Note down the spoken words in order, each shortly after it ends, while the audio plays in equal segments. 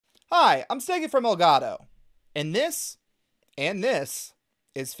Hi, I'm Stegi from Elgato, and this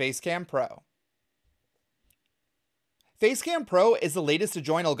is Facecam Pro. Facecam Pro is the latest to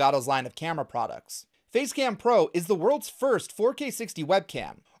join Elgato's line of camera products. Facecam Pro is the world's first 4K 60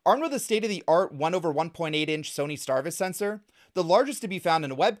 webcam, armed with a state-of-the-art 1/1.8-inch Sony STARVIS sensor, the largest to be found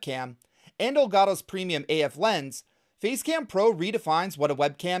in a webcam, and Elgato's Premium AF Lens. Facecam Pro redefines what a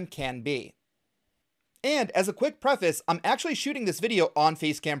webcam can be. And as a quick preface, I'm actually shooting this video on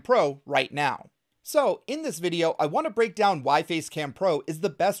Facecam Pro right now. So in this video, I want to break down why Facecam Pro is the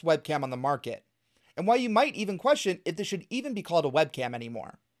best webcam on the market, and why you might even question if this should even be called a webcam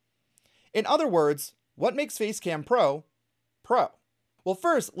anymore. In other words, what makes Facecam Pro, Pro? Well,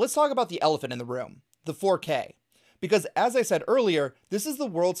 first, let's talk about the elephant in the room, the 4K. Because as I said earlier, this is the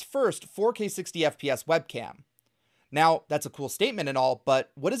world's first 4K 60 FPS webcam. Now, that's a cool statement and all,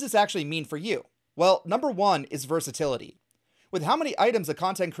 but what does this actually mean for you? Well, number one is versatility. With how many items a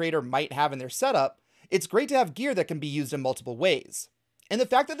content creator might have in their setup, it's great to have gear that can be used in multiple ways. And the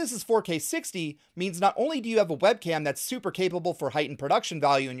fact that this is 4K 60 means not only do you have a webcam that's super capable for heightened production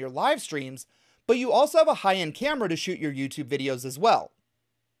value in your live streams, but you also have a high-end camera to shoot your YouTube videos as well.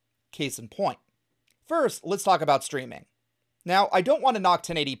 Case in point. First, let's talk about streaming. Now, I don't want to knock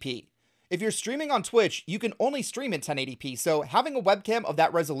 1080p. If you're streaming on Twitch, you can only stream in 1080p, so having a webcam of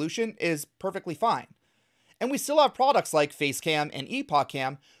that resolution is perfectly fine. And we still have products like Facecam and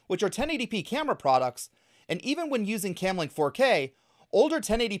EpocCam, which are 1080p camera products, and even when using Camlink 4K, older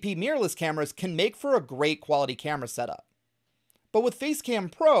 1080p mirrorless cameras can make for a great quality camera setup. But with Facecam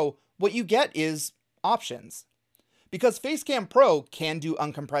Pro, what you get is options. Because Facecam Pro can do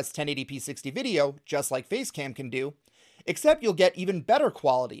uncompressed 1080p 60 video, just like Facecam can do, except you'll get even better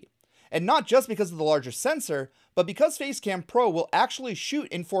quality. And not just because of the larger sensor, but because Facecam Pro will actually shoot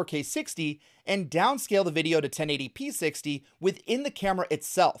in 4K 60 and downscale the video to 1080p 60 within the camera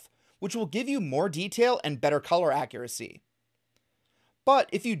itself, which will give you more detail and better color accuracy. But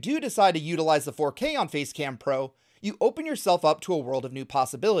if you do decide to utilize the 4K on Facecam Pro, you open yourself up to a world of new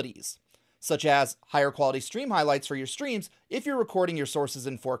possibilities, such as higher quality stream highlights for your streams if you're recording your sources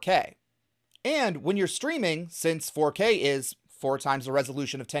in 4K. And when you're streaming, since 4K is 4 times the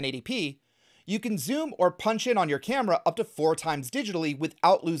resolution of 1080p, you can zoom or punch in on your camera up to 4 times digitally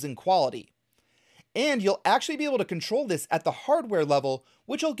without losing quality. And you'll actually be able to control this at the hardware level,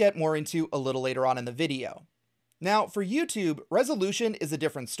 which I'll get more into a little later on in the video. Now, for YouTube, resolution is a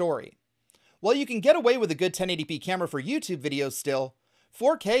different story. While you can get away with a good 1080p camera for YouTube videos still,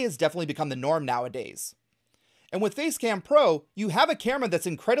 4K has definitely become the norm nowadays. And with Facecam Pro, you have a camera that's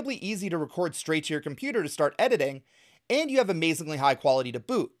incredibly easy to record straight to your computer to start editing, and you have amazingly high quality to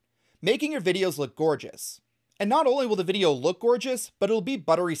boot, making your videos look gorgeous. And not only will the video look gorgeous, but it'll be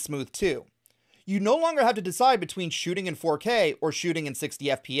buttery smooth too. You no longer have to decide between shooting in 4K or shooting in 60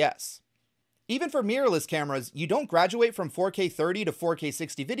 FPS. Even for mirrorless cameras, you don't graduate from 4K 30 to 4K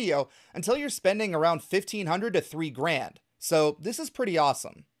 60 video until you're spending around $1,500 to $3,000, so this is pretty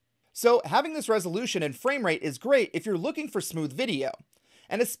awesome. So having this resolution and frame rate is great if you're looking for smooth video,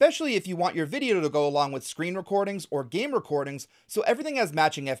 and especially if you want your video to go along with screen recordings or game recordings so everything has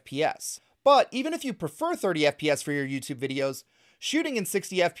matching FPS. But even if you prefer 30 FPS for your YouTube videos, shooting in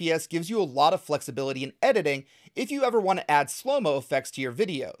 60 FPS gives you a lot of flexibility in editing if you ever want to add slow-mo effects to your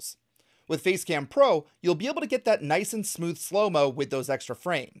videos. With Facecam Pro, you'll be able to get that nice and smooth slow-mo with those extra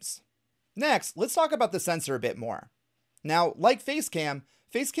frames. Next, let's talk about the sensor a bit more. Now, like Facecam,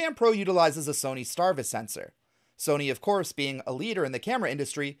 Facecam Pro utilizes a Sony STARVIS sensor. Sony, of course, being a leader in the camera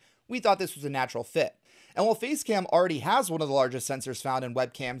industry, we thought this was a natural fit. And while Facecam already has one of the largest sensors found in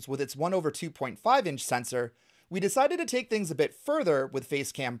webcams with its 1/2.5-inch sensor, we decided to take things a bit further with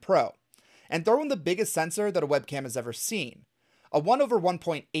Facecam Pro, and throw in the biggest sensor that a webcam has ever seen, a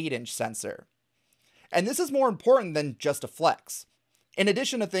 1/1.8-inch sensor. And this is more important than just a flex. In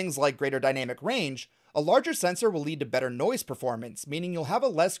addition to things like greater dynamic range, a larger sensor will lead to better noise performance, meaning you'll have a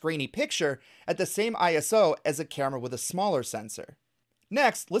less grainy picture at the same ISO as a camera with a smaller sensor.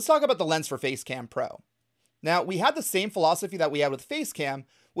 Next, let's talk about the lens for Facecam Pro. Now, we had the same philosophy that we had with Facecam,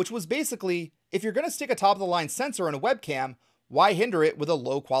 which was basically, if you're going to stick a top-of-the-line sensor in a webcam, why hinder it with a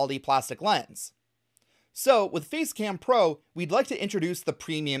low-quality plastic lens? So, with Facecam Pro, we'd like to introduce the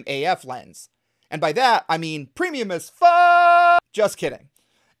Premium AF Lens. And by that, I mean premium as fuck! Just kidding.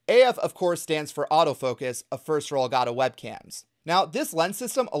 AF, of course, stands for autofocus, a first for Elgato webcams. Now, this lens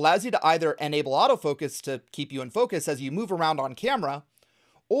system allows you to either enable autofocus to keep you in focus as you move around on camera,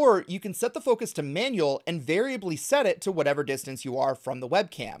 or you can set the focus to manual and variably set it to whatever distance you are from the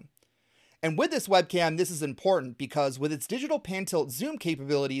webcam. And with this webcam, this is important because with its digital pan tilt zoom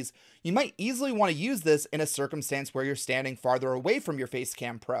capabilities, you might easily want to use this in a circumstance where you're standing farther away from your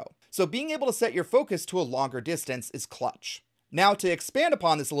Facecam Pro. So being able to set your focus to a longer distance is clutch. Now to expand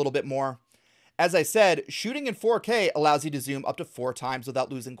upon this a little bit more, as I said, shooting in 4K allows you to zoom up to 4 times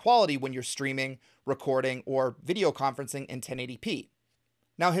without losing quality when you're streaming, recording, or video conferencing in 1080p.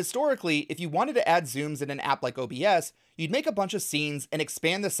 Now historically, if you wanted to add zooms in an app like OBS, you'd make a bunch of scenes and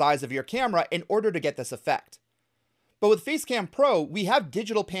expand the size of your camera in order to get this effect. But with Facecam Pro, we have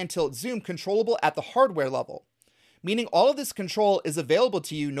digital pan tilt zoom controllable at the hardware level, meaning all of this control is available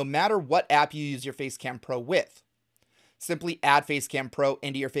to you no matter what app you use your Facecam Pro with. Simply add Facecam Pro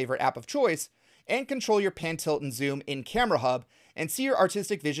into your favorite app of choice and control your pan tilt and zoom in Camera Hub and see your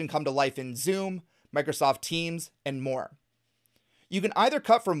artistic vision come to life in Zoom, Microsoft Teams, and more. You can either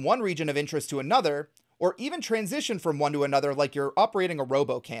cut from one region of interest to another, or even transition from one to another like you're operating a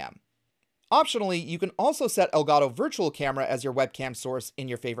RoboCam. Optionally, you can also set Elgato Virtual Camera as your webcam source in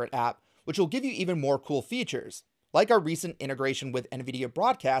your favorite app, which will give you even more cool features, like our recent integration with NVIDIA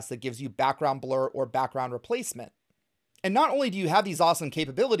Broadcast that gives you background blur or background replacement. And not only do you have these awesome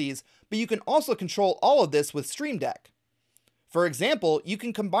capabilities, but you can also control all of this with Stream Deck. For example, you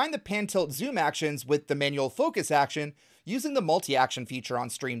can combine the pan tilt zoom actions with the manual focus action using the multi-action feature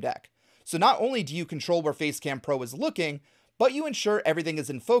on Stream Deck. So not only do you control where Facecam Pro is looking, but you ensure everything is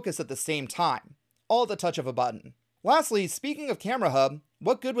in focus at the same time, all at the touch of a button. Lastly, speaking of Camera Hub,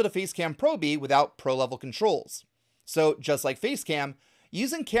 what good would a Facecam Pro be without pro-level controls? So just like Facecam,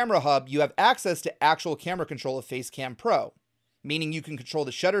 using Camera Hub, you have access to actual camera control of Facecam Pro, meaning you can control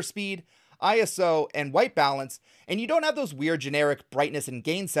the shutter speed, ISO, and white balance, and you don't have those weird generic brightness and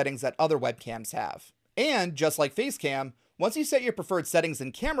gain settings that other webcams have. And just like Facecam, once you set your preferred settings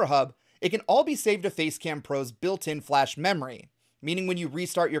in Camera Hub, it can all be saved to Facecam Pro's built-in flash memory, meaning when you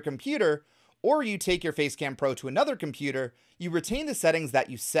restart your computer, or you take your Facecam Pro to another computer, you retain the settings that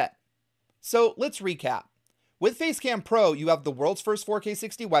you set. So let's recap. With Facecam Pro, you have the world's first 4K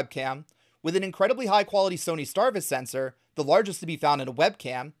 60 webcam, with an incredibly high-quality Sony STARVIS sensor, the largest to be found in a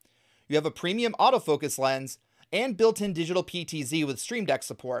webcam. You have a premium autofocus lens, and built-in digital PTZ with Stream Deck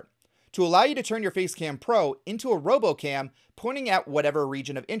support, to allow you to turn your Facecam Pro into a RoboCam pointing at whatever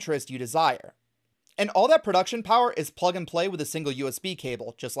region of interest you desire. And all that production power is plug and play with a single USB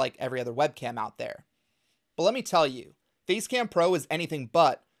cable, just like every other webcam out there. But let me tell you, Facecam Pro is anything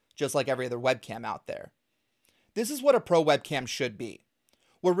but just like every other webcam out there. This is what a pro webcam should be.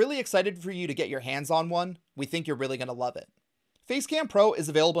 We're really excited for you to get your hands on one. We think you're really going to love it. Facecam Pro is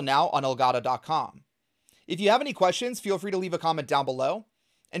available now on Elgato.com. If you have any questions, feel free to leave a comment down below.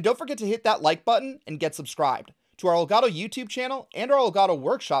 And don't forget to hit that like button and get subscribed to our Elgato YouTube channel and our Elgato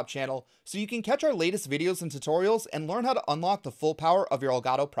Workshop channel so you can catch our latest videos and tutorials and learn how to unlock the full power of your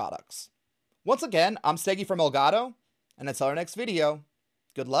Elgato products. Once again, I'm Steggy from Elgato, and until our next video,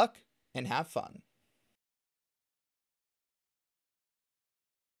 good luck and have fun.